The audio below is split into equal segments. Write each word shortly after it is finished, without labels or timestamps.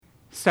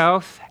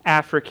South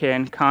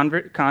African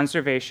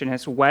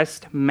conservationist Wes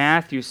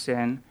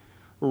Matthewson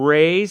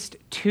raised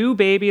 2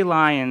 baby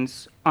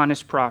lions on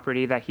his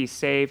property that he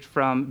saved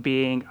from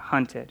being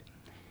hunted.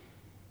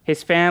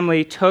 His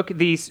family took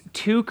these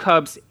 2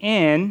 cubs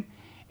in,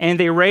 and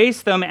they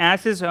raised them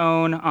as his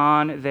own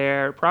on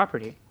their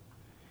property.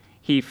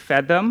 He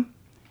fed them,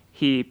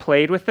 he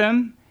played with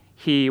them,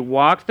 he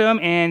walked them,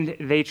 and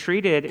they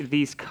treated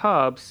these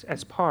cubs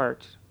as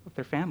part of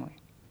their family.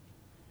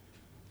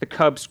 The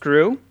cubs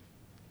grew,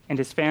 and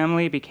his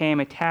family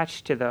became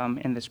attached to them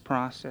in this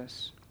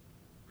process.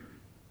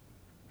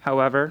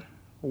 However,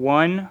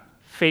 one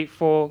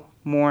fateful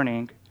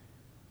morning,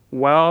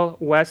 while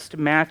Wes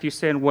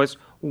Matthewson was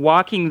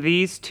walking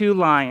these 2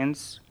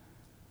 lions,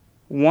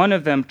 one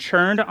of them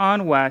turned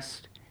on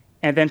Wes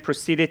and then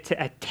proceeded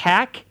to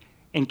attack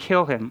and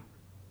kill him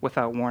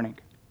without warning.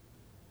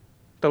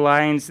 The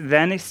lions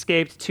then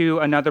escaped to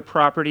another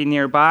property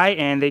nearby,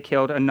 and they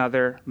killed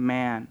another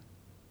man.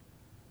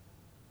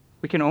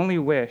 We can only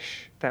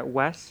wish that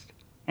Wes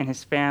and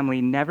his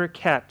family never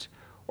kept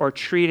or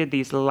treated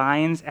these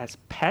lions as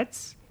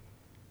pets,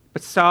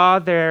 but saw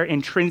their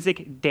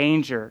intrinsic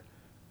danger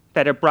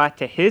that it brought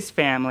to his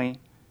family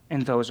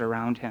and those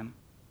around him.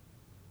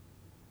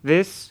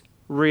 This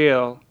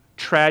real,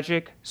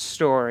 tragic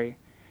story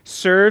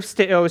serves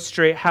to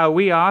illustrate how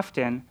we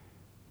often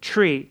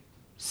treat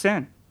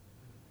sin.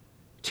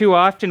 Too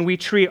often we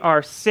treat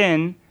our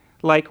sin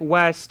like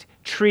Wes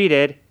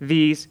treated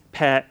these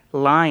pet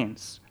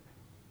lions.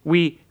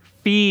 We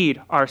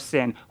feed our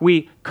sin.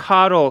 We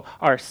coddle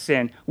our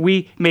sin.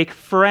 We make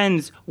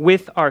friends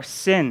with our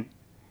sin.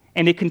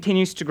 And it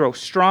continues to grow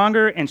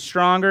stronger and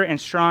stronger and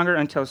stronger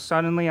until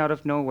suddenly, out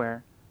of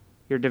nowhere,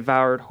 you're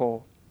devoured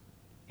whole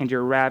and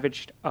you're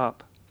ravaged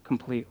up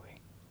completely.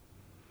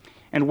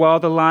 And while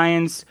the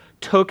lions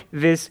took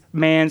this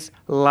man's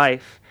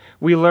life,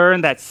 we learn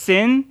that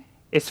sin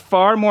is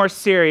far more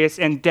serious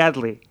and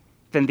deadly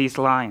than these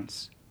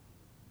lions,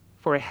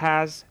 for it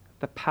has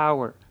the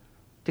power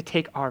to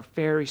take our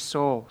very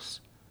souls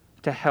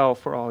to hell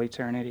for all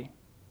eternity.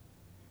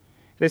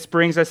 This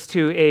brings us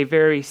to a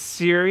very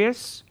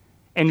serious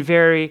and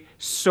very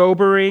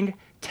sobering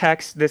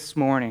text this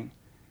morning.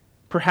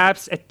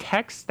 Perhaps a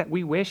text that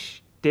we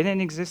wish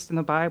didn't exist in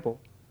the Bible.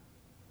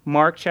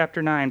 Mark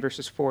chapter 9,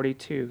 verses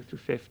 42 through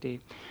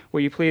 50. Will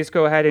you please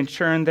go ahead and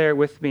turn there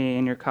with me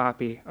in your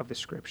copy of the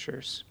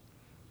Scriptures?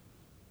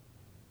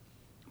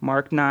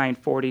 Mark 9,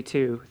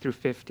 42 through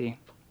 50.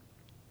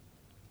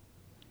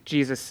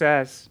 Jesus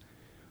says,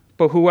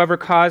 "But whoever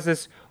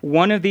causes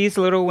one of these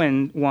little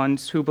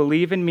ones who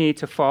believe in me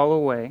to fall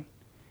away,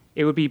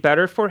 it would be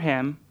better for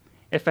him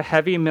if a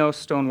heavy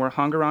millstone were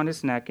hung around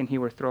his neck and he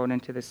were thrown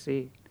into the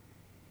sea.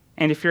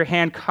 And if your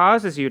hand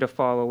causes you to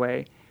fall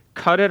away,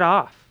 cut it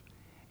off.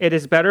 It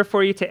is better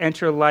for you to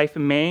enter life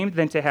maimed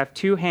than to have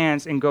 2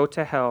 hands and go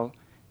to hell,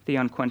 the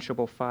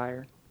unquenchable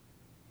fire.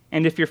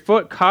 And if your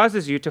foot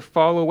causes you to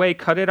fall away,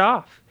 cut it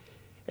off.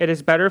 It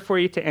is better for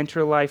you to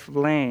enter life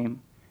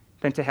lame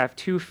than to have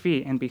 2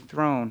 feet and be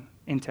thrown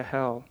into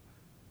hell.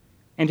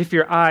 And if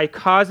your eye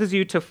causes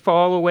you to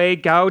fall away,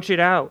 gouge it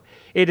out.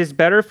 It is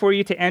better for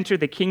you to enter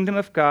the kingdom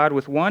of God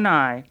with 1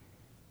 eye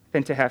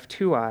than to have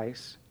 2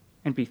 eyes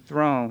and be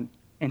thrown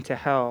into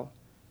hell,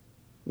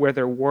 where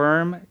the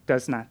worm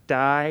does not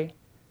die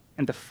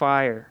and the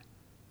fire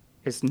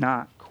is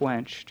not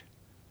quenched.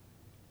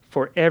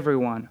 For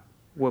everyone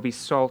will be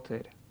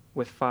salted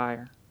with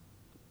fire."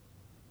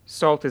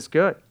 Salt is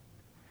good,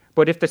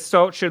 but if the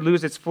salt should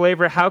lose its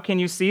flavor, how can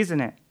you season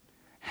it?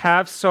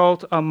 Have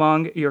salt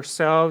among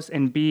yourselves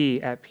and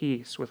be at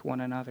peace with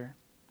one another.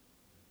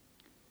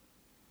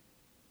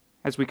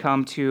 As we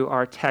come to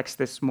our text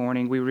this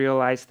morning, we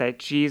realize that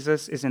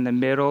Jesus is in the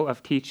middle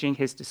of teaching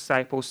his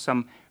disciples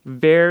some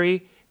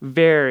very,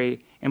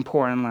 very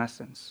important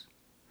lessons.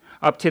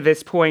 Up to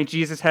this point,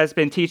 Jesus has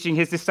been teaching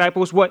his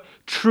disciples what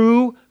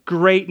true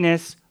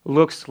greatness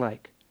looks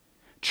like.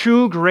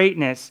 True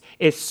greatness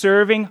is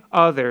serving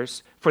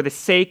others for the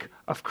sake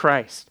of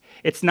Christ.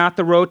 It's not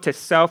the road to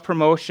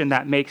self-promotion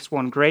that makes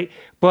one great,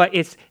 but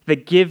it's the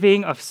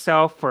giving of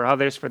self for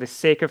others for the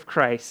sake of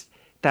Christ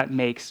that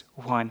makes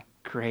one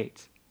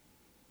great.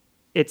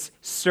 It's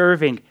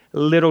serving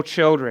little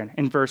children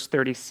in verse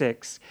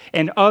 36,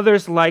 and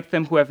others like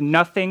them who have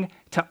nothing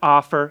to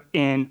offer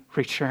in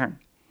return.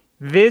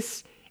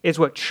 This is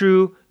what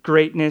true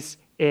greatness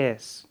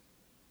is.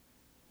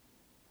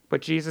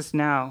 But Jesus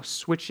now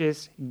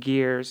switches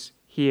gears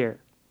here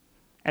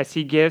as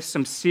he gives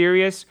some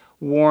serious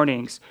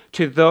warnings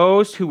to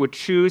those who would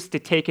choose to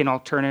take an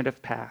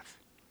alternative path.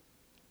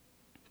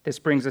 This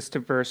brings us to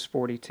verse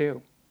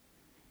 42.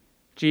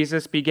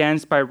 Jesus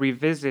begins by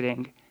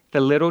revisiting the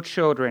little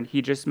children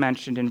he just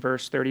mentioned in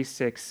verse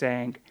 36,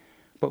 saying,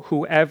 "But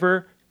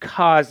whoever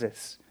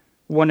causes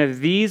one of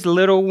these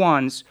little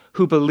ones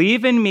who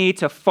believe in me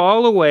to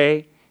fall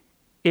away,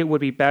 it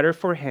would be better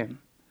for him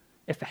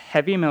if a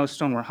heavy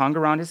millstone were hung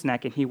around his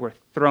neck and he were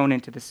thrown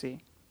into the sea."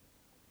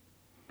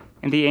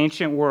 In the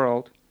ancient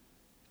world,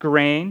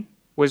 grain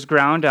was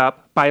ground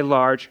up by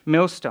large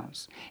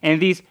millstones.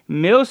 And these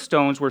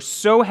millstones were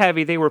so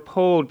heavy they were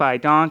pulled by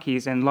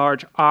donkeys and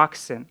large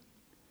oxen.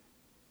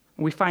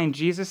 We find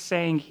Jesus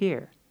saying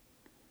here,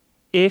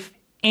 if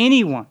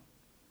anyone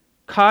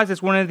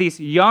causes one of these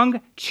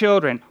young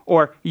children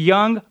or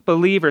young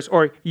believers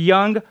or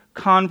young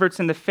converts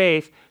in the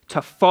faith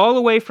to fall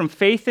away from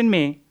faith in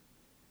me,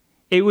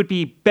 it would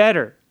be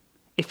better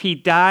if he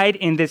died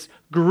in this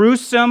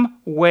gruesome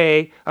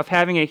way of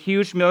having a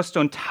huge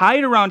millstone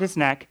tied around his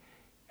neck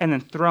and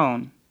then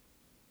thrown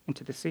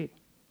into the sea.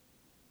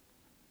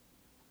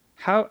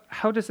 How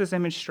does this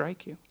image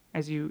strike you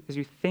as you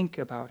think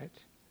about it?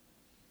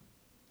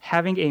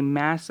 Having a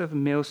massive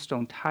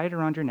millstone tied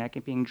around your neck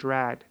and being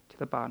dragged to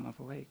the bottom of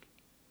a lake.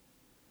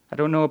 I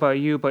don't know about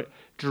you, but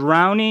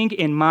drowning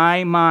in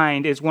my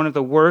mind is one of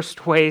the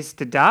worst ways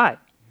to die.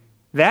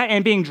 That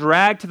and being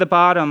dragged to the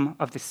bottom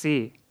of the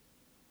sea.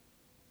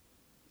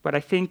 But I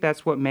think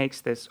that's what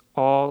makes this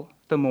all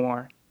the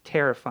more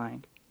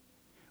terrifying.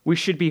 We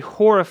should be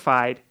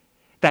horrified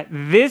that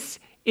this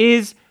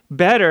is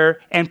better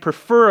and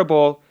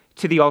preferable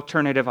to the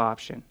alternative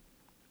option,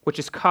 which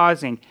is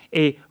causing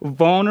a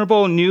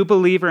vulnerable new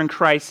believer in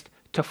Christ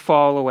to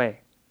fall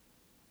away.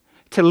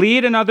 To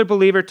lead another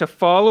believer to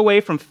fall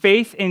away from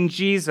faith in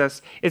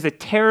Jesus is a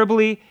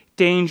terribly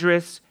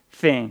dangerous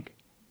thing.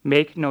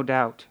 Make no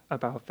doubt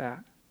about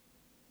that.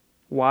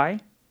 Why?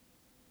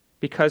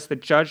 Because the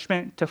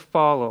judgment to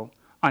follow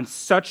on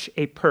such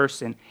a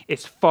person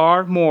is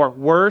far more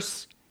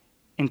worse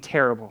and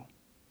terrible.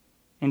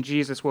 And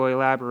Jesus will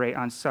elaborate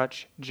on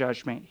such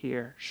judgment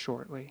here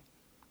shortly.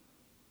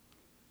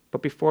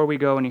 But before we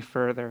go any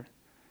further,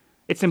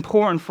 it's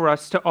important for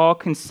us to all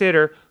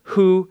consider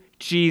who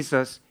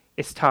Jesus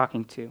is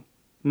talking to.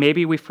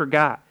 Maybe we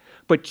forgot,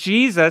 but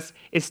Jesus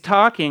is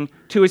talking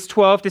to his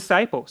 12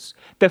 disciples,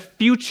 the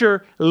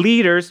future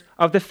leaders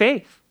of the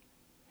faith.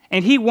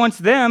 And he wants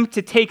them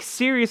to take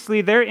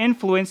seriously their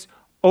influence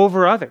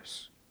over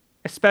others,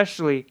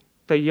 especially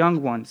the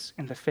young ones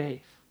in the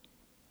faith.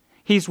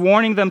 He's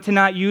warning them to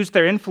not use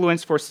their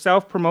influence for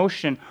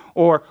self-promotion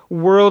or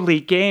worldly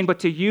gain, but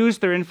to use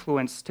their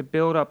influence to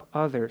build up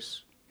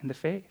others in the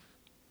faith.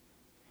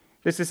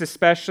 This is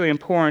especially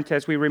important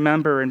as we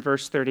remember in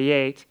verse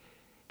 38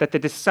 that the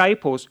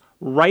disciples,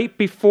 right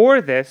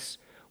before this,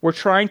 were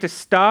trying to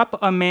stop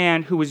a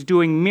man who was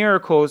doing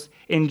miracles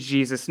in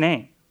Jesus'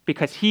 name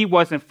because he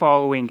wasn't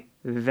following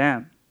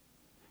them.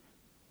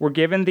 We're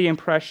given the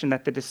impression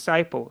that the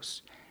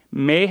disciples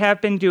may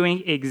have been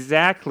doing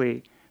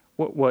exactly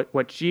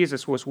what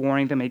Jesus was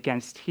warning them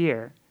against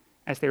here,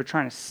 as they were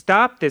trying to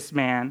stop this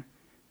man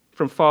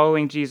from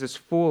following Jesus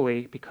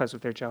fully because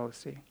of their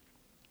jealousy.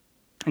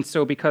 And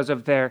so because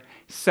of their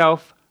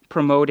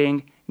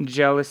self-promoting,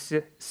 jealous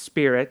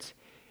spirit,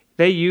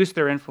 they used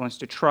their influence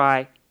to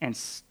try and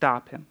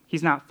stop him.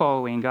 He's not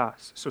following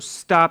us, so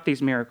stop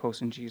these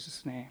miracles in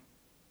Jesus' name.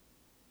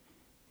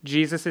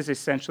 Jesus is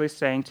essentially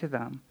saying to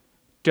them,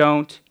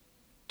 don't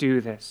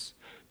do this.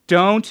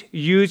 Don't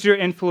use your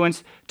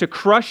influence to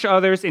crush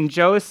others in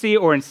jealousy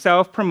or in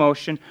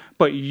self-promotion,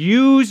 but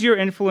use your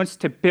influence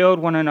to build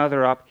one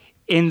another up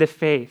in the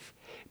faith.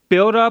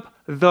 Build up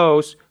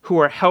those who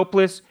are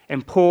helpless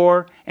and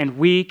poor and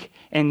weak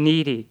and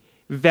needy.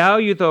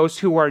 Value those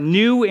who are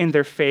new in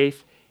their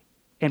faith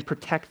and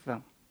protect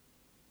them.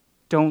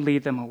 Don't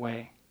lead them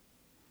away.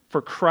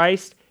 For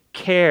Christ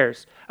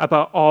cares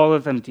about all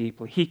of them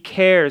deeply. He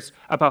cares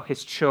about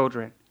his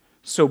children.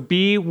 So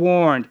be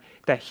warned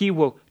that he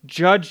will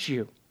judge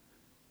you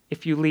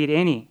if you lead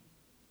any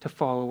to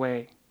fall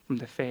away from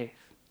the faith.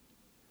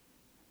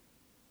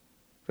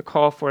 The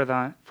call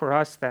for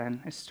us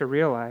then is to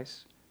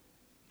realize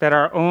that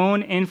our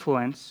own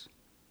influence,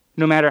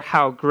 no matter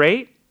how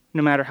great,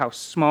 no matter how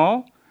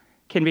small,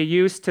 can be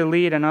used to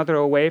lead another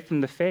away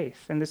from the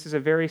faith. And this is a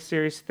very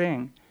serious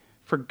thing,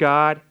 for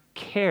God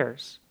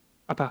cares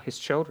about his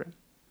children.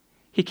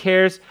 He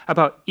cares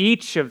about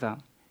each of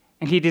them,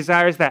 and he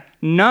desires that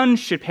none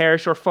should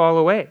perish or fall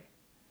away.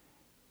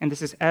 And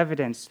this is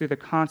evidenced through the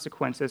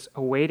consequences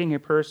awaiting a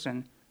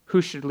person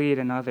who should lead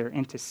another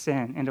into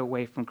sin and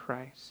away from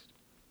Christ.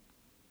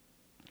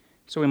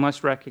 So we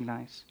must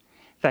recognize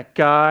that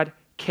God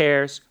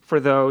cares for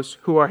those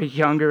who are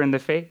younger in the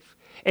faith.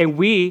 And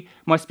we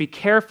must be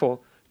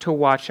careful to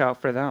watch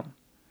out for them,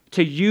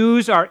 to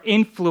use our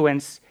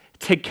influence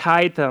to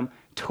guide them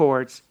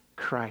towards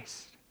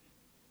Christ.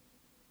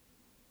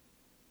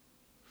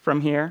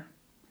 From here,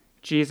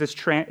 Jesus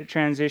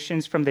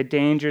transitions from the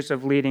dangers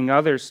of leading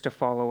others to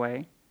fall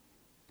away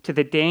to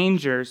the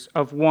dangers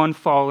of one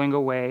falling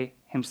away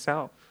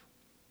himself.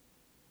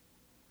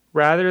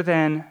 Rather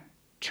than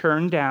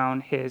turn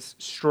down his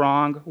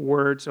strong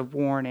words of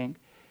warning,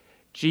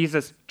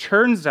 Jesus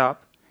turns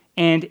up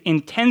and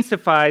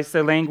intensifies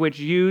the language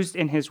used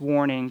in his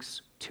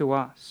warnings to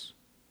us.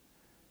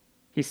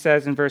 He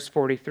says in verse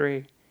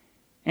 43,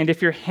 "And if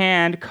your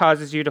hand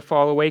causes you to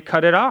fall away,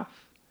 cut it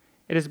off.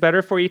 It is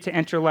better for you to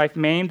enter life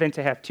maimed than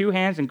to have two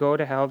hands and go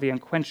to hell, the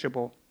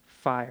unquenchable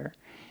fire.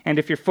 And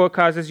if your foot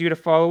causes you to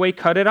fall away,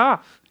 cut it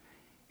off.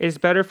 it is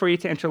better for you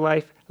to enter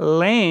life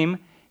lame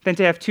than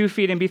to have 2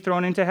 feet and be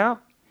thrown into hell.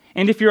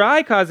 And if your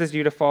eye causes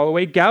you to fall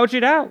away, gouge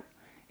it out.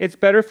 It's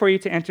better for you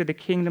to enter the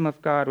kingdom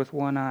of God with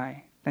 1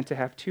 eye than to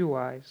have 2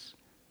 eyes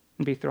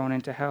and be thrown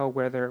into hell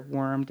where their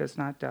worm does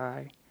not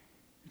die,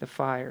 the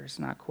fire is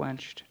not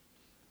quenched.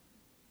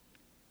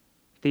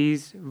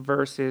 These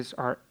verses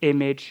are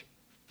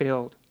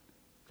image-filled.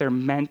 They're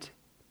meant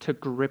to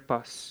grip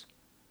us.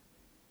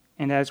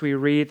 And as we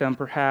read them,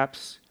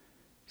 perhaps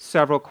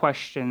several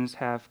questions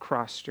have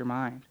crossed your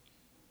mind.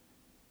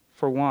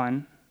 For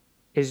one,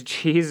 is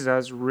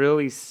Jesus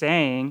really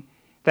saying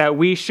that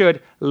we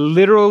should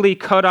literally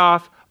cut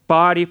off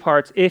body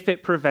parts if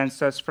it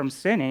prevents us from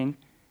sinning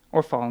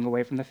or falling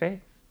away from the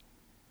faith?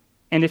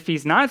 And if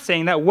he's not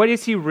saying that, what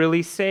is he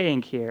really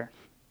saying here?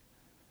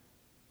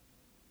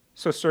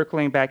 So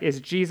circling back, is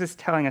Jesus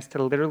telling us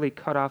to literally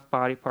cut off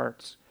body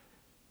parts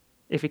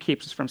if it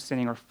keeps us from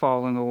sinning or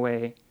falling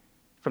away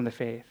from the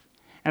faith?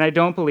 And I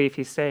don't believe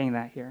he's saying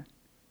that here.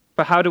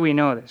 But how do we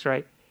know this,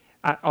 right?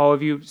 All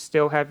of you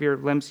still have your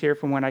limbs here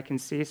from what I can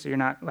see, so you're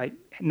not like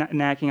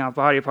knacking out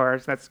body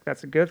parts.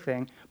 That's a good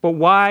thing. But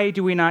why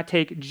do we not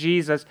take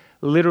Jesus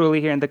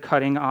literally here in the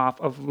cutting off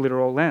of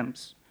literal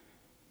limbs?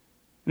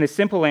 And the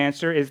simple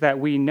answer is that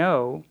we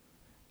know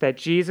that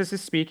Jesus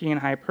is speaking in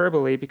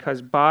hyperbole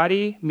because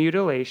body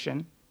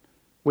mutilation,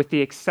 with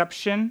the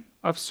exception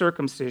of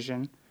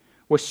circumcision,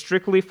 was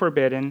strictly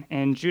forbidden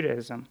in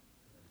Judaism.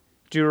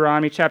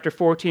 Deuteronomy chapter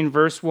 14,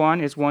 verse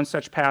 1 is one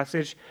such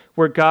passage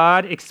where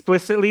God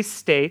explicitly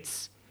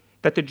states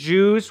that the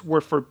Jews were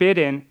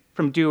forbidden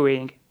from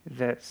doing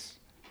this.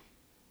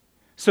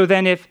 So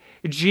then if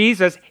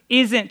Jesus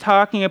isn't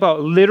talking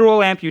about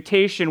literal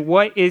amputation,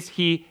 what is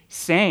he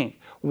saying?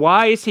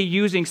 Why is he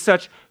using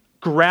such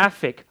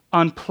graphic,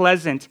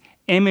 unpleasant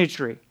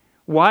imagery?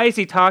 Why is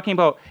he talking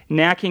about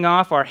knacking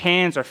off our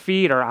hands, our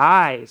feet, our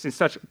eyes in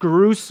such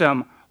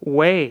gruesome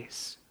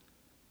ways?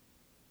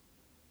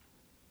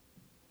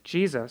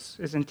 Jesus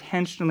is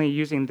intentionally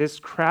using this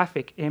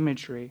graphic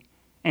imagery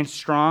and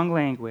strong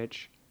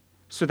language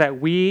so that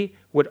we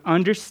would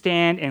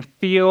understand and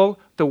feel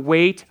the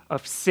weight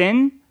of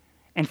sin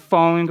and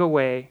falling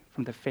away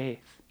from the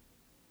faith.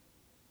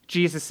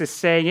 Jesus is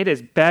saying it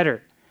is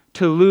better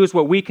to lose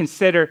what we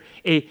consider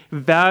a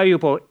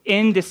valuable,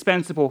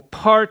 indispensable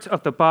part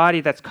of the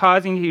body that's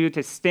causing you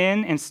to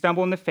sin and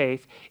stumble in the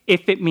faith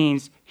if it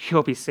means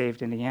you'll be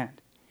saved in the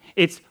end.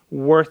 It's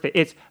worth it.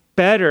 It's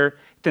better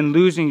than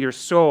losing your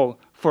soul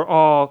for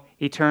all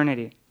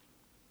eternity.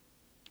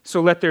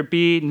 So let there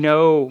be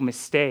no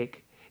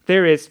mistake.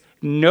 There is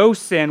no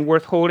sin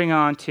worth holding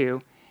on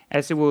to,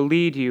 as it will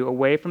lead you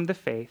away from the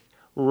faith,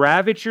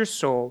 ravage your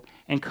soul,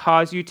 and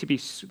cause you to be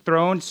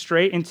thrown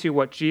straight into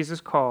what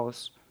Jesus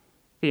calls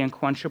the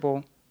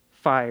unquenchable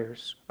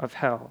fires of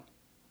hell.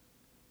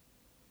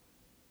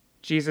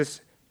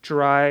 Jesus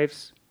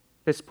drives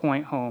this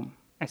point home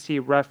as he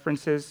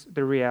references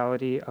the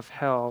reality of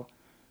hell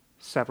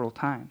several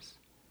times.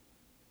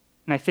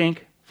 And I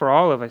think for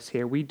all of us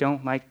here, we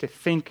don't like to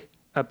think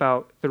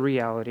about the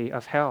reality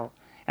of hell,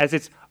 as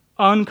it's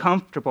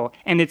uncomfortable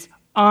and it's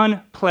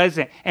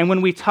unpleasant. And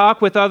when we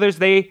talk with others,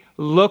 they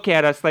look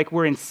at us like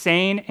we're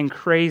insane and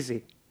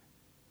crazy.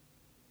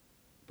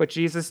 But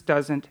Jesus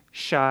doesn't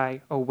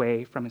shy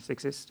away from its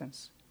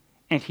existence.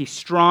 And he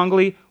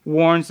strongly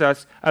warns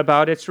us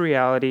about its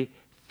reality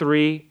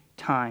 3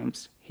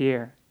 times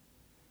here.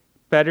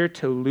 Better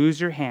to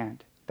lose your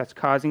hand that's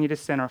causing you to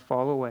sin or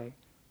fall away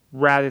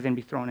rather than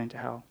be thrown into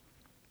hell.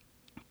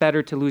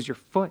 Better to lose your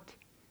foot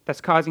that's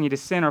causing you to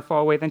sin or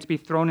fall away than to be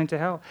thrown into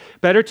hell.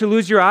 Better to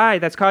lose your eye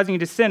that's causing you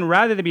to sin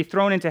rather than be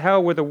thrown into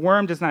hell where the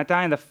worm does not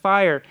die and the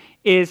fire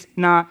is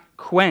not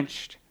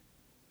quenched.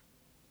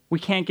 We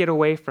can't get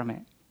away from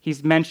it.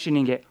 He's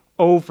mentioning it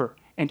over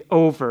and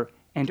over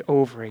and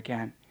over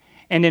again.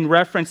 And in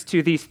reference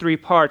to these 3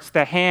 parts,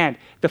 the hand,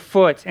 the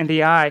foot, and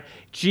the eye,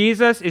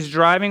 Jesus is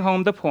driving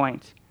home the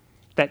point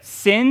that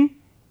sin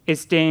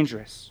is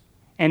dangerous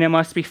and it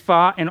must be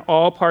fought in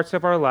all parts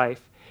of our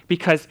life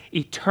because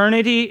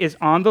eternity is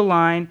on the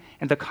line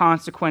and the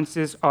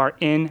consequences are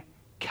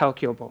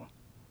incalculable.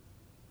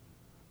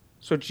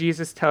 So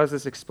Jesus tells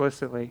us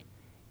explicitly,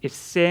 if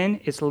sin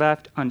is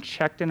left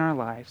unchecked in our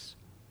lives,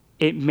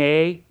 it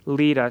may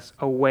lead us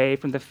away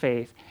from the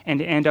faith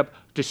and end up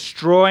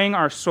destroying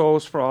our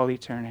souls for all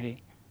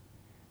eternity.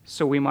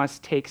 So we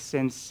must take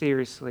sin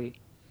seriously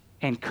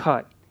and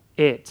cut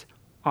it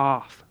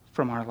off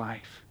from our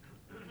life.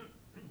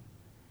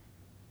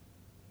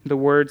 The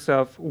words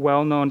of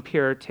well-known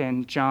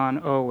Puritan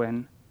John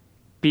Owen,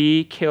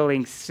 be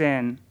killing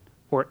sin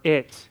or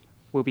it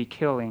will be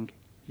killing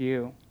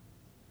you.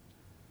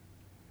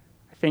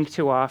 I think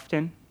too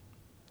often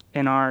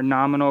in our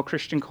nominal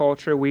Christian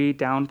culture, we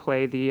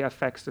downplay the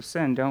effects of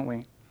sin, don't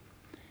we?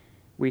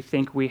 We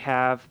think we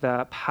have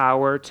the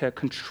power to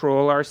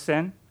control our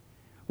sin.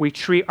 We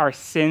treat our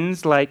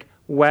sins like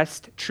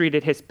West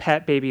treated his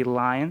pet baby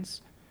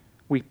lions.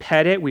 We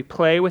pet it, we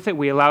play with it,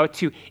 we allow it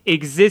to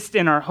exist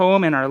in our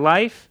home, in our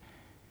life.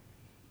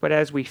 But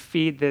as we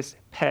feed this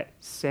pet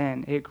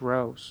sin, it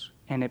grows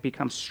and it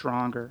becomes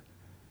stronger.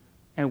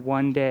 And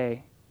one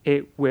day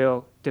it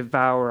will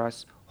devour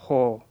us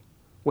whole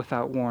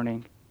without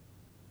warning.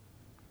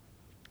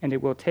 And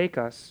it will take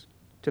us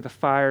to the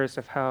fires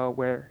of hell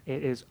where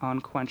it is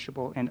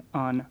unquenchable and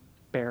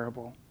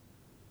unbearable.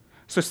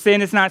 So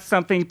sin is not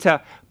something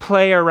to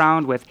play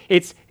around with.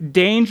 It's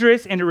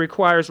dangerous and it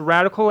requires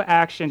radical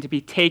action to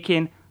be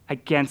taken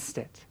against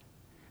it.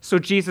 So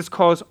Jesus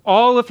calls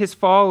all of his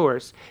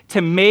followers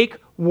to make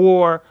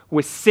war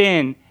with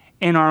sin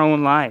in our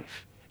own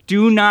life.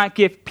 Do not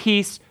give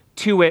peace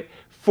to it,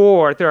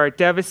 for there are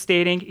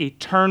devastating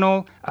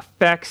eternal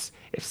effects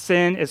if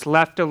sin is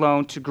left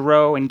alone to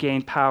grow and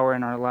gain power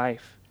in our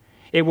life.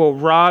 It will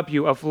rob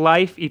you of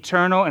life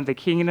eternal and the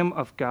kingdom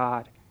of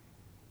God.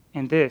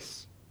 And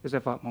this is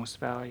of utmost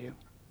value.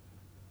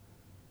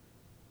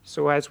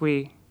 So as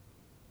we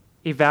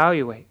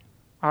evaluate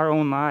our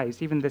own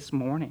lives, even this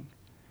morning,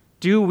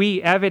 do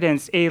we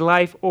evidence a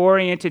life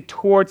oriented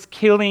towards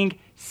killing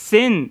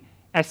sin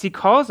as he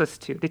calls us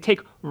to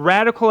take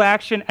radical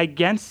action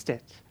against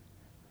it?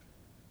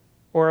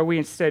 Or are we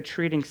instead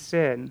treating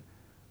sin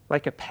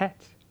like a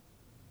pet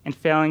and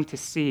failing to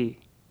see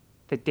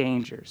the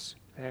dangers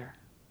there?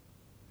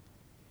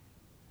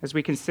 As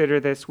we consider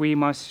this, we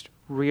must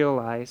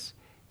realize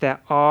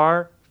that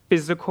our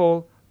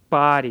physical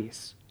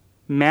bodies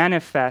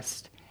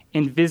manifest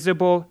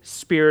invisible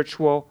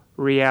spiritual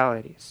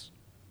realities.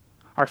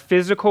 Our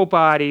physical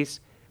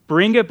bodies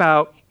bring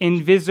about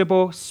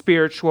invisible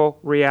spiritual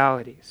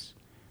realities.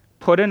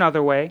 Put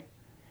another way,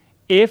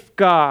 if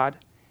God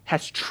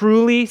has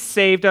truly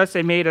saved us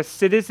and made us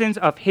citizens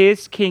of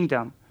his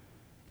kingdom,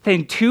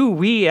 then do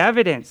we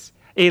evidence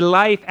a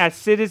life as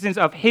citizens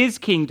of his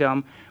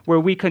kingdom where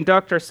we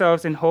conduct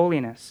ourselves in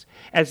holiness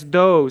as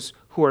those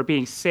who are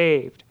being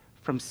saved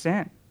from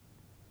sin?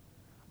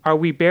 Are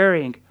we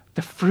bearing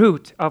the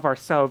fruit of our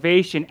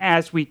salvation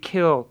as we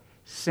kill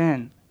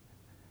sin?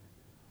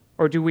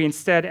 Or do we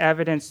instead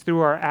evidence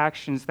through our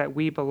actions that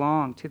we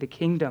belong to the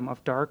kingdom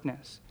of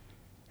darkness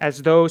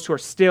as those who are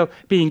still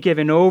being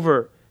given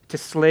over to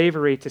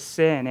slavery to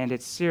sin and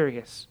its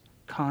serious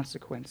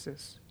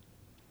consequences?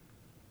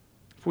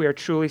 If we are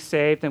truly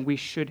saved, then we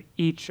should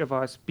each of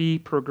us be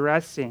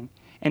progressing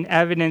and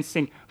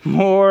evidencing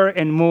more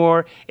and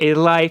more a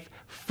life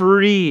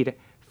freed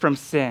from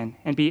sin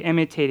and be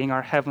imitating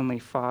our Heavenly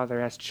Father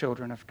as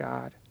children of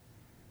God.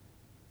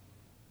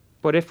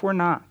 But if we're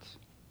not,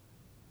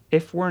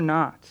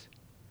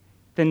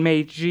 then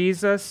may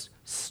Jesus'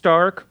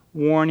 stark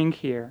warning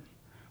here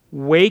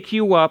wake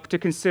you up to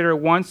consider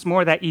once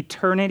more that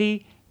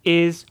eternity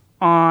is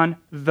on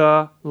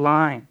the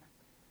line.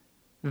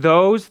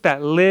 Those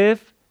that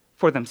live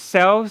for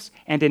themselves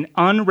and in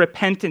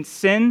unrepentant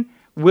sin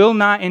will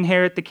not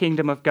inherit the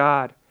kingdom of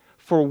God,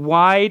 for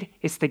wide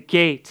is the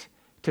gate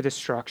to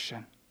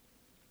destruction.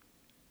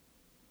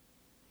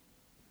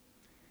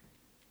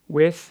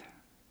 With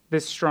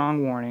this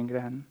strong warning,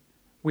 then,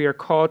 we are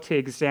called to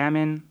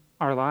examine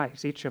our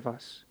lives, each of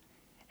us,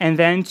 and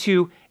then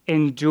to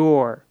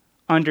endure,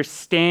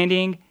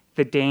 understanding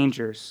the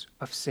dangers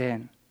of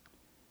sin.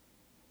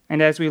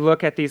 And as we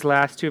look at these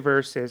last two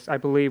verses, I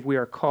believe we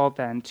are called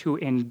then to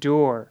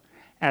endure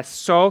as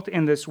salt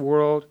in this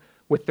world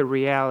with the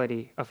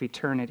reality of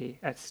eternity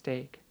at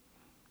stake.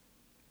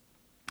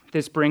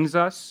 This brings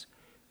us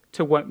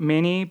to what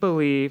many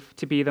believe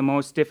to be the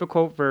most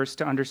difficult verse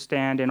to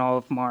understand in all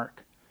of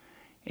Mark,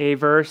 a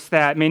verse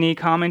that many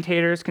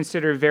commentators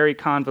consider very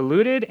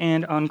convoluted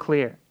and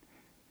unclear.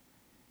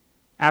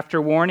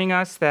 After warning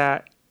us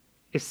that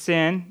if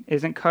sin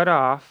isn't cut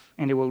off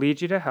and it will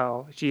lead you to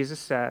hell, Jesus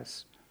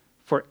says,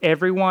 "For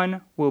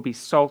everyone will be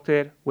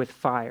salted with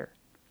fire."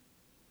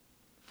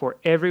 For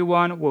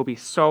everyone will be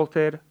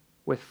salted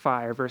with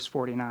fire, verse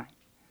 49.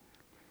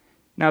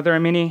 Now, there are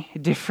many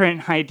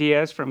different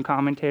ideas from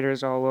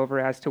commentators all over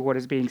as to what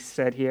is being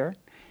said here.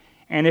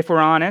 And if we're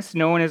honest,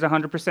 no one is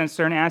 100%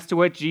 certain as to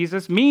what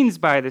Jesus means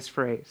by this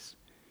phrase.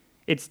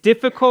 It's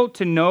difficult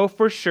to know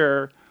for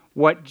sure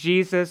what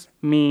Jesus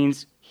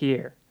means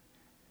here.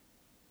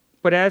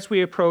 But as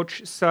we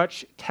approach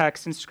such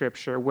texts in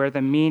Scripture where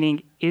the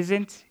meaning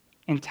isn't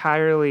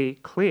entirely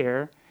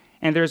clear,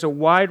 and there's a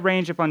wide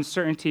range of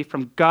uncertainty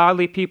from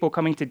godly people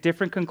coming to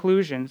different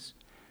conclusions,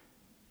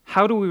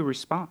 how do we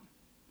respond?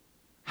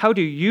 How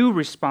do you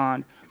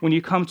respond when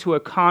you come to a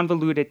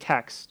convoluted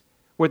text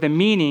where the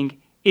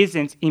meaning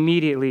isn't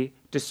immediately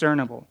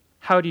discernible?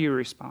 How do you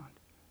respond?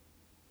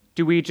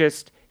 Do we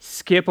just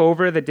skip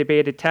over the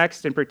debated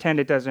text and pretend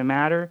it doesn't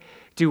matter?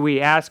 Do we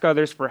ask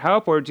others for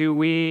help, or do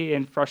we,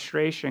 in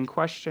frustration,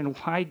 question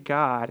why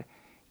God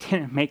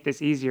didn't make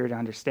this easier to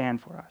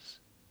understand for us?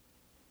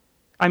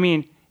 I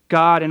mean,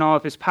 God in all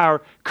of his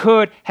power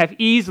could have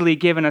easily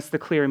given us the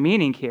clear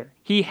meaning here.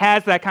 He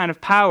has that kind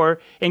of power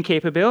and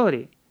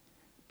capability.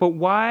 But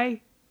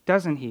why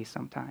doesn't he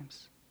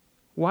sometimes?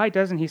 Why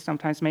doesn't he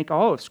sometimes make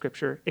all of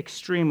Scripture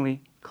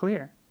extremely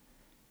clear?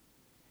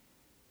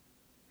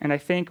 And I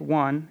think,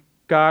 one,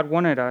 God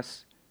wanted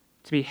us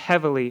to be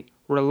heavily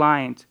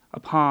reliant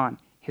upon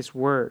his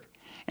word.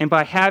 And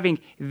by having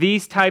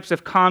these types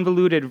of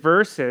convoluted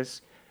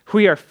verses,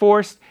 we are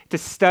forced to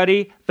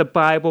study the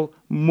Bible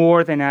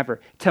more than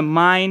ever, to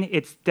mine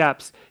its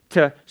depths,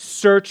 to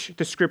search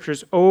the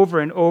scriptures over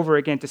and over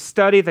again, to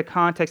study the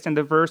context and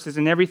the verses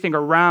and everything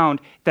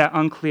around that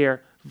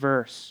unclear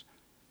verse.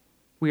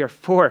 We are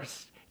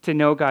forced to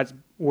know God's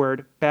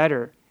word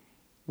better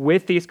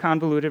with these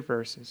convoluted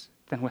verses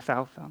than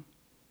without them.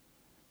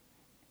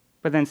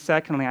 But then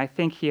secondly, I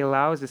think he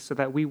allows this so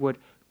that we would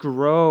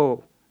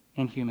grow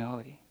in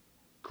humility.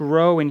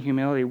 Grow in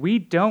humility. We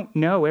don't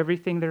know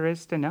everything there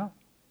is to know.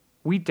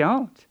 We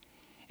don't.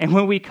 And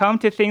when we come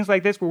to things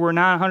like this where we're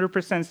not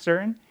 100%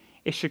 certain,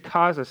 it should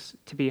cause us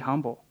to be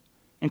humble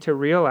and to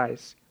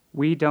realize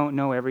we don't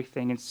know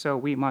everything, and so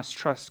we must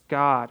trust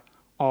God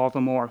all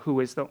the more, who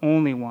is the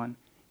only one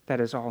that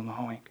is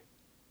all-knowing.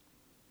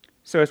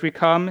 So as we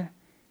come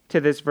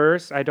to this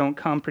verse, I don't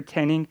come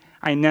pretending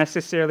I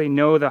necessarily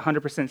know the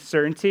 100%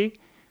 certainty,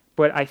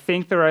 but I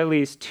think there are at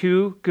least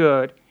two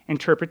good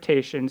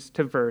interpretations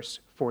to verse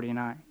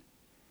 49.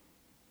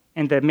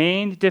 And the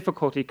main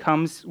difficulty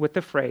comes with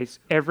the phrase,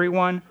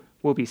 everyone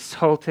will be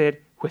salted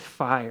with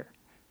fire.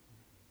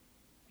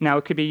 Now,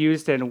 it could be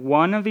used in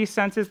one of these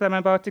senses that I'm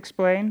about to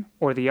explain,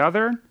 or the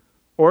other,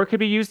 or it could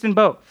be used in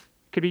both.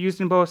 It could be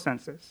used in both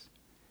senses.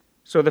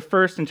 So the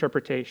first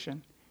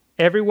interpretation,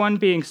 everyone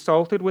being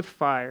salted with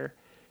fire,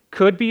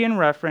 could be in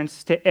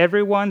reference to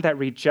everyone that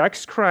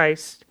rejects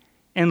Christ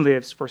and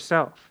lives for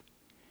self.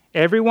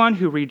 Everyone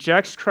who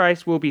rejects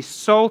Christ will be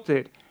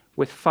salted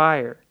with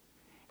fire.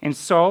 And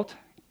salt,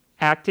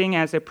 acting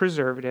as a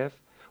preservative,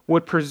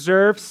 would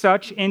preserve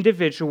such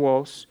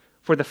individuals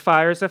for the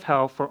fires of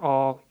hell for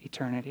all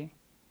eternity.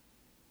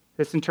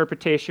 This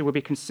interpretation would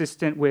be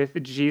consistent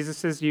with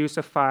Jesus' use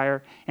of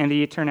fire and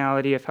the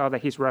eternality of hell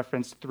that he's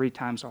referenced 3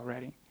 times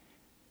already.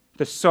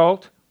 The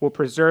salt will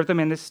preserve them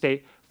in this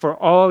state for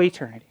all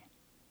eternity.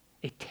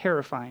 A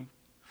terrifying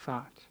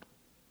thought.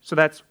 So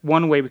that's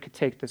one way we could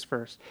take this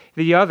verse.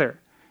 The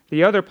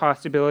other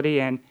possibility,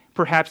 and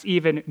perhaps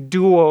even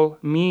dual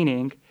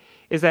meaning,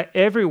 is that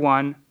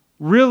everyone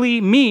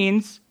really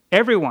means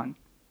everyone.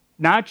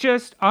 Not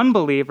just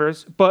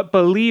unbelievers, but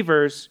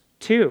believers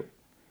too.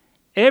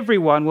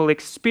 Everyone will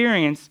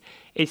experience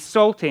a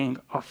salting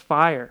of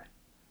fire.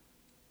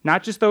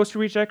 Not just those who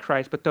reject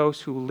Christ, but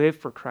those who live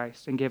for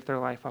Christ and give their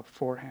life up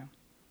for him.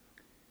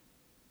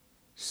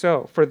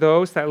 So, for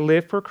those that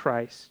live for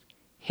Christ,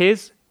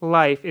 his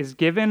life is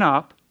given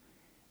up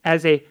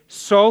as a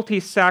salty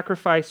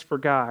sacrifice for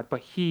God,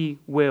 but he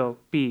will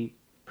be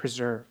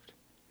preserved.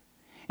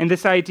 And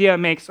this idea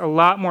makes a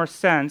lot more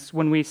sense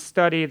when we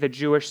study the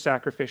Jewish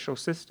sacrificial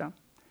system.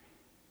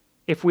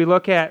 If we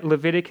look at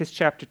Leviticus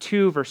chapter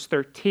 2, verse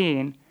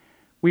 13,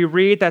 we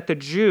read that the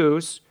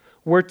Jews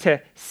were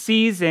to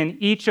season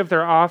each of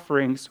their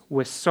offerings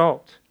with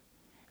salt.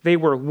 They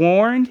were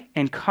warned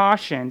and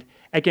cautioned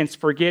against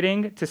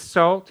forgetting to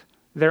salt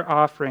their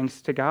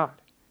offerings to God.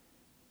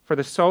 For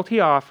the salty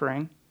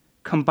offering,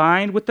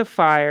 combined with the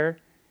fire,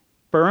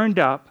 burned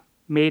up,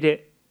 made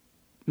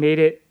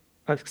it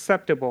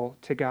acceptable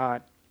to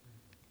God.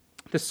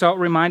 The salt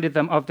reminded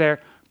them of their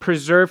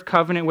preserved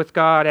covenant with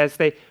God as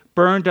they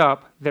burned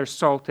up their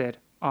salted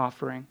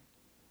offering.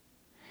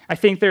 I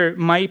think there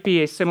might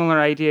be a similar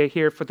idea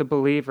here for the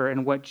believer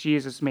and what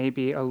Jesus may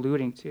be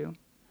alluding to.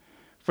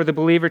 For the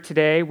believer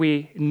today,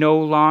 we no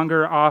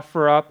longer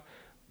offer up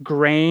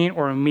grain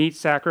or meat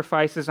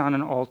sacrifices on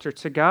an altar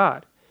to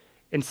God.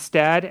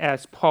 Instead,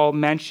 as Paul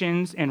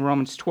mentions in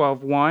Romans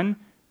 12:1,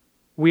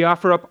 we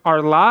offer up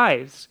our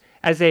lives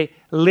as a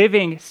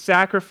living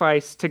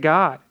sacrifice to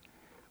God.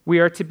 We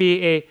are to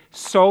be a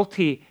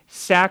salty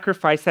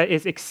sacrifice that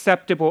is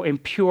acceptable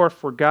and pure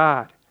for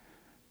God,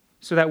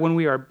 so that when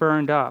we are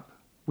burned up,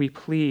 we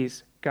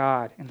please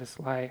God in this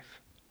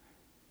life.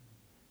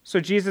 So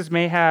Jesus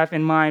may have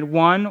in mind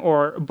one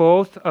or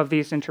both of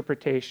these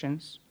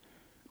interpretations,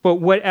 but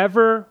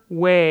whatever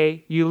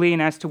way you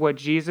lean as to what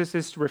Jesus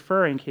is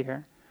referring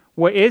here,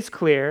 what is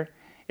clear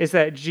is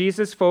that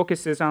Jesus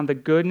focuses on the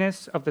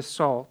goodness of the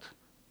salt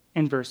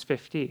in verse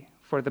 50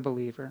 for the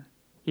believer.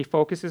 He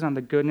focuses on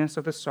the goodness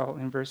of the salt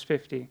in verse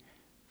 50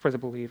 for the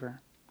believer.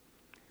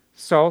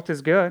 Salt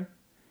is good,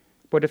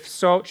 but if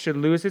salt should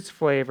lose its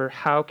flavor,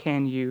 how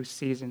can you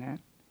season it?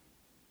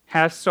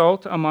 Have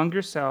salt among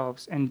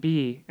yourselves and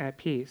be at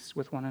peace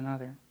with one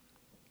another.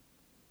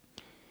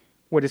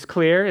 What is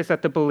clear is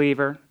that the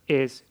believer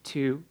is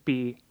to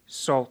be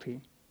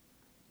salty.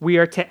 We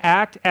are to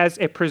act as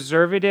a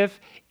preservative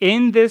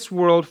in this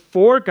world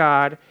for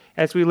God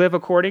as we live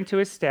according to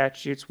his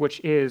statutes, which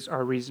is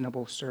our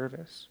reasonable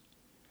service.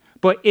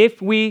 But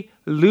if we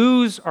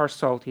lose our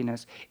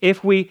saltiness,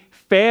 if we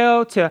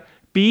fail to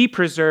be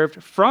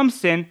preserved from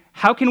sin,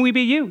 how can we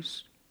be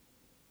used?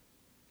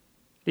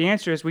 The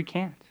answer is we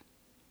can't.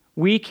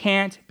 We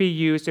can't be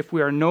used if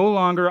we are no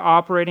longer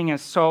operating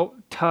as salt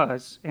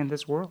does in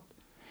this world.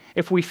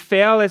 If we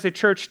fail as a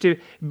church to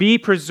be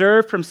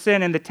preserved from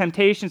sin and the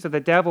temptations of the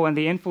devil and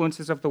the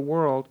influences of the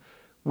world,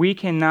 we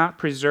cannot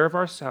preserve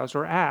ourselves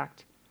or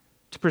act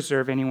to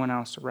preserve anyone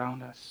else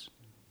around us.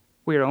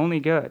 We are only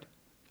good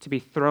to be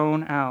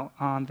thrown out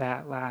on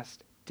that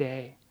last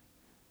day.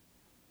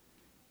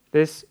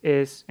 This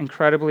is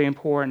incredibly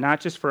important, not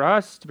just for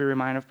us to be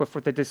reminded of, but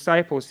for the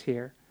disciples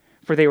here.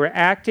 For they were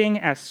acting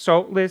as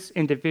saltless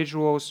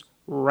individuals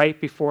right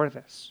before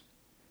this.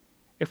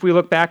 If we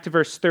look back to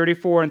verse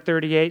 34 and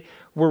 38,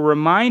 we're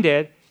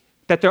reminded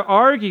that they're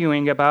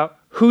arguing about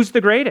who's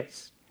the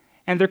greatest.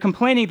 And they're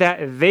complaining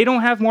that they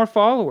don't have more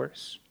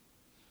followers.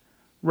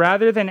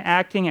 Rather than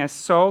acting as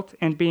salt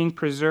and being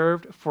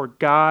preserved for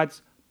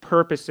God's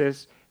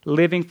purposes,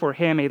 living for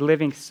Him, a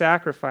living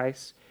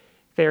sacrifice,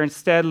 they are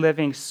instead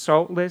living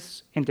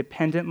saltless,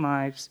 independent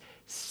lives,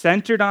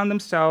 centered on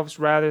themselves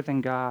rather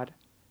than God.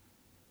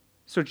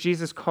 So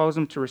Jesus calls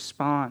them to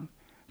respond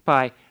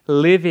by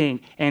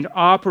living and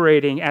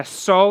operating as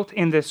salt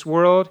in this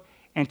world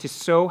and to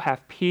so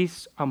have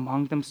peace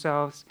among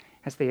themselves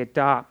as they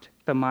adopt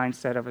the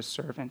mindset of a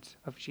servant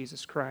of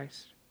Jesus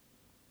Christ.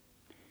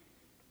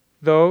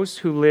 Those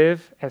who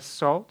live as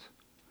salt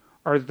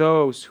are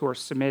those who are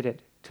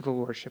submitted to the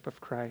lordship of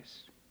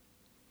Christ.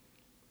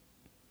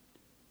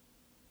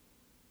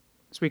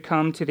 As we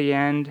come to the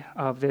end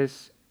of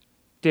this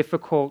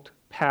difficult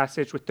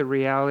passage with the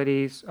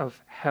realities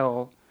of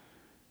hell,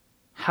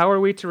 how are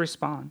we to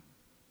respond?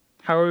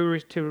 How are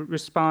we to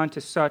respond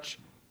to such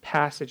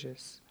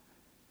passages?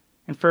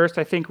 And first,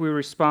 I think we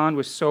respond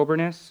with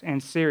soberness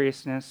and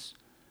seriousness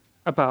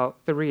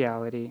about the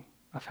reality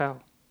of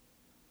hell.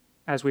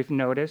 As we've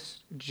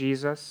noticed,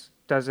 Jesus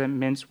doesn't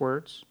mince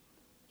words.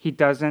 He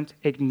doesn't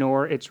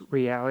ignore its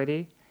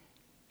reality.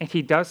 And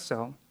he does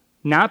so,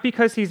 not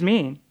because he's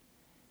mean,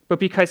 but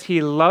because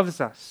he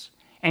loves us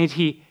and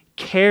he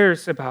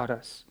cares about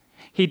us.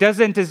 He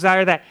doesn't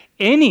desire that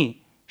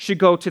any should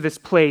go to this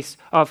place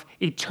of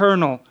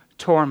eternal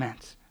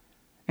torment.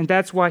 And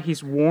that's why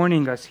he's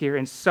warning us here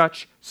in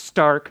such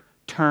stark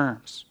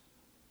terms.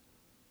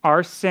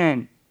 Our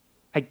sin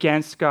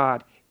against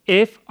God,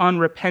 if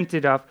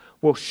unrepented of,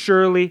 will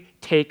surely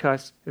take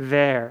us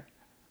there.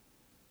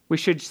 We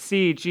should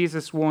see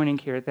Jesus' warning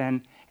here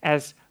then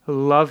as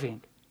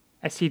loving,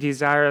 as he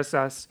desires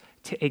us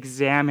to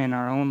examine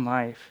our own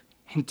life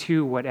and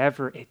do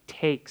whatever it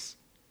takes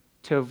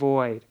to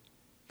avoid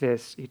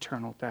this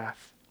eternal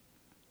death.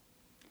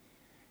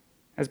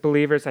 As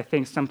believers, I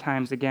think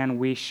sometimes, again,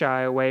 we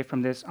shy away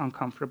from this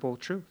uncomfortable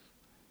truth.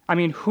 I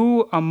mean,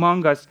 who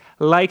among us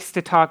likes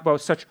to talk about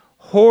such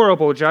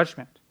horrible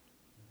judgment?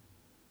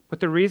 But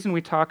the reason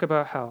we talk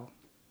about hell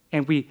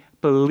and we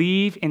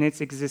believe in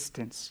its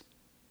existence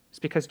is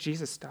because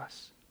Jesus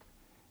does.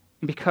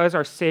 And because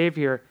our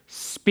Savior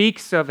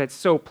speaks of it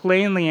so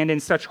plainly and in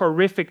such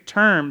horrific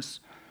terms,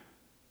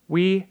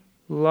 we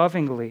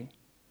lovingly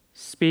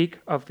speak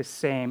of the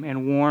same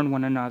and warn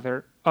one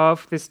another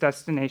of this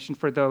destination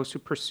for those who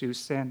pursue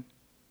sin.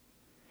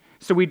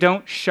 So we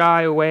don't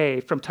shy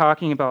away from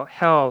talking about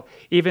hell,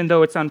 even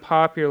though it's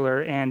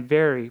unpopular and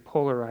very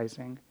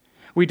polarizing.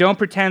 We don't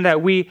pretend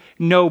that we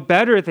know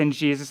better than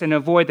Jesus and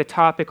avoid the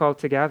topic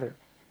altogether.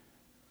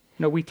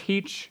 No, we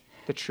teach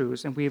the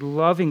truths and we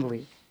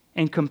lovingly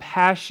and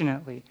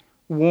compassionately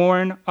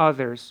warn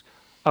others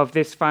of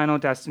this final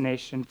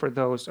destination for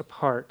those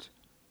apart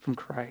from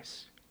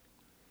Christ.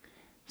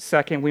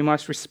 Second, we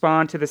must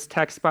respond to this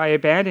text by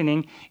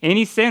abandoning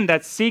any sin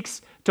that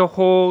seeks to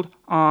hold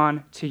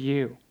on to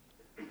you.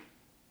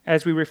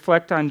 As we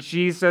reflect on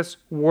Jesus'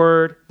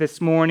 word this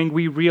morning,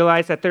 we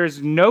realize that there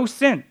is no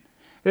sin.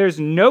 There is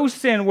no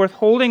sin worth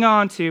holding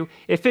on to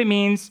if it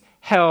means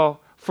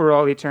hell for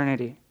all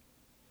eternity.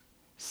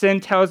 Sin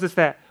tells us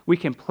that we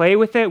can play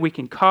with it, we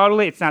can coddle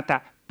it, it's not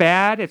that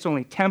bad, it's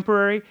only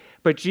temporary.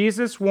 But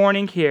Jesus'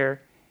 warning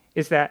here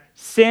is that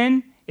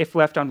sin, if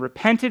left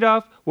unrepented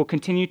of, will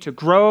continue to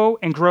grow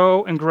and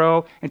grow and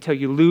grow until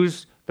you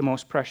lose the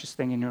most precious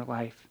thing in your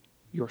life,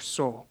 your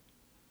soul.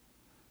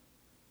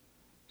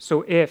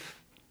 So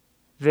if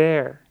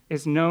there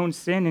is known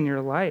sin in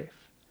your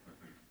life,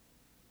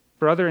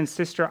 brother and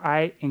sister,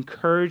 I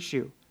encourage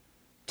you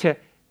to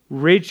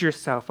rid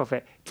yourself of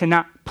it, to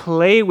not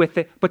play with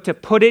it, but to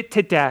put it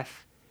to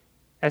death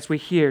as we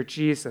hear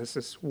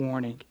Jesus'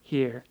 warning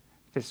here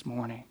this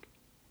morning.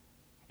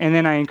 And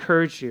then I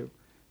encourage you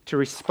to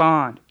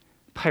respond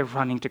by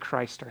running to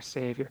Christ our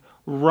Savior.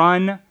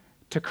 Run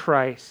to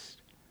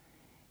Christ.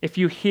 If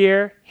you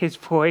hear his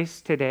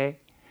voice today,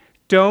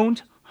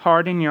 don't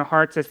harden your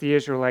hearts as the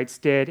Israelites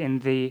did in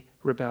the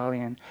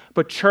rebellion,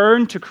 but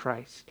turn to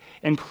Christ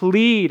and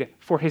plead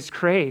for his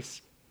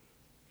grace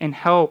and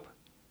help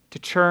to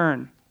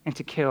turn and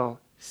to kill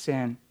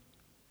sin.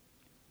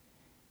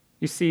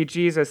 You see,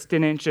 Jesus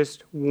didn't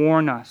just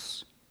warn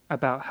us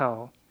about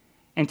hell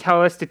and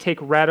tell us to take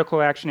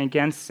radical action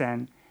against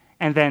sin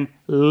and then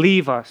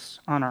leave us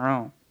on our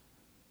own.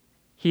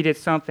 He did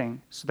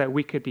something so that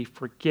we could be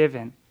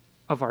forgiven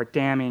of our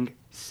damning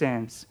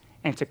sins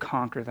and to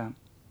conquer them.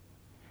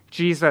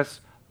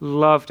 Jesus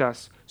loved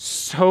us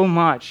so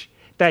much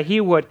that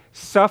he would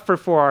suffer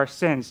for our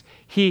sins.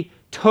 He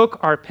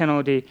took our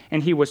penalty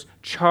and he was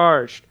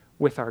charged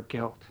with our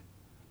guilt.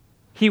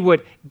 He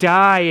would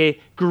die a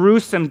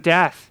gruesome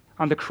death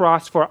on the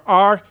cross for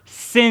our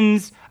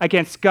sins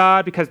against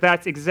God, because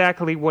that's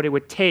exactly what it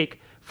would take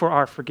for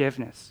our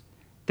forgiveness.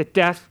 The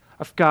death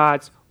of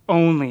God's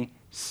only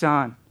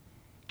Son.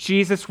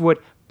 Jesus would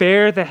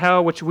bear the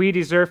hell which we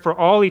deserve for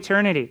all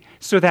eternity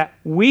so that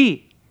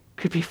we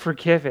could be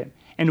forgiven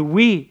and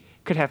we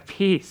could have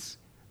peace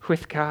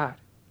with God.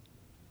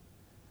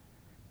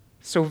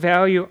 So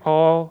value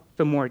all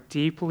the more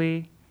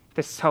deeply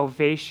the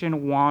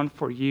salvation won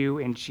for you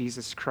in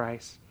Jesus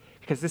Christ,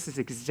 because this is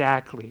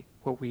exactly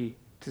what we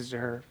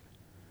deserve.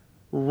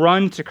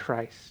 Run to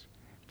Christ,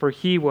 for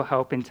he will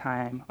help in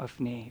time of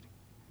need.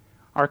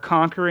 Our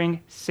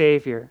conquering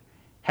Savior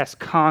has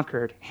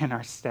conquered in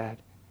our stead,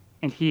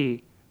 and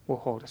he will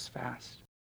hold us fast.